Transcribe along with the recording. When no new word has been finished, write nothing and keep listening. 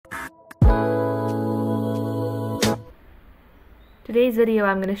Today's video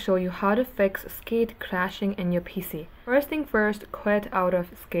I'm going to show you how to fix Skate crashing in your PC. First thing first, quit out of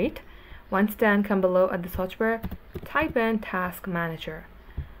Skate. Once done, come below at the search bar, type in Task Manager.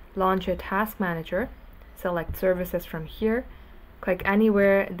 Launch your Task Manager, select Services from here, click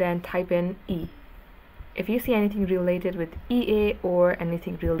anywhere, then type in E. If you see anything related with EA or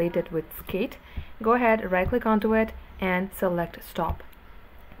anything related with Skate, go ahead, right click onto it and select Stop.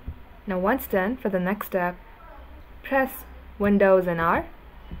 Now once done, for the next step, press Windows and R,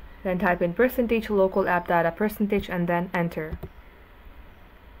 then type in %local app data % and then enter.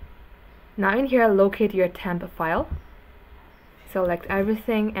 Now in here, locate your temp file, select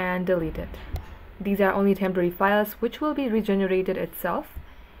everything and delete it. These are only temporary files which will be regenerated itself.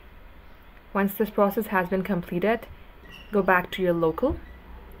 Once this process has been completed, go back to your local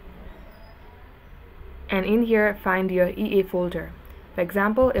and in here find your EA folder. For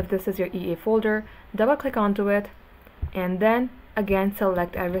example, if this is your EA folder, double click onto it and then again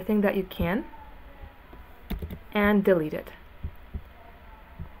select everything that you can and delete it.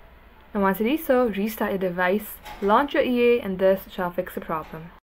 And once it is so, restart your device, launch your EA, and this shall fix the problem.